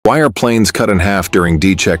Why are planes cut in half during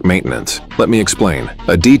D-check maintenance? Let me explain.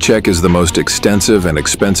 A D-check is the most extensive and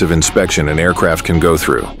expensive inspection an aircraft can go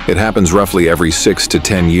through. It happens roughly every 6 to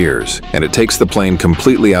 10 years, and it takes the plane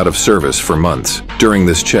completely out of service for months. During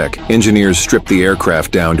this check, engineers strip the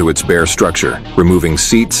aircraft down to its bare structure, removing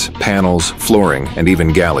seats, panels, flooring, and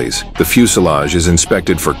even galleys. The fuselage is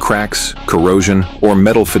inspected for cracks, corrosion, or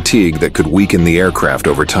metal fatigue that could weaken the aircraft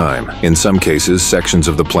over time. In some cases, sections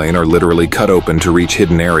of the plane are literally cut open to reach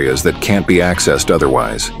hidden areas that can't be accessed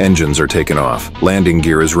otherwise. Engines are taken off, landing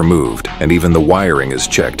gear is removed, and even the wiring is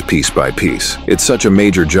checked piece by piece. It's such a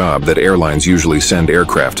major job that airlines usually send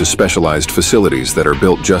aircraft to specialized facilities that are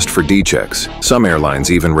built just for D-checks. Some airlines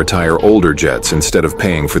even retire older jets instead of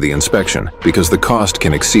paying for the inspection, because the cost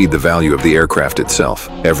can exceed the value of the aircraft itself.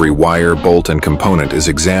 Every wire, bolt, and component is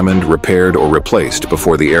examined, repaired, or replaced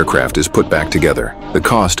before the aircraft is put back together. The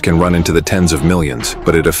cost can run into the tens of millions,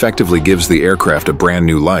 but it effectively gives the aircraft a brand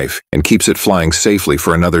new life and keeps it flying safely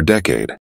for another decade.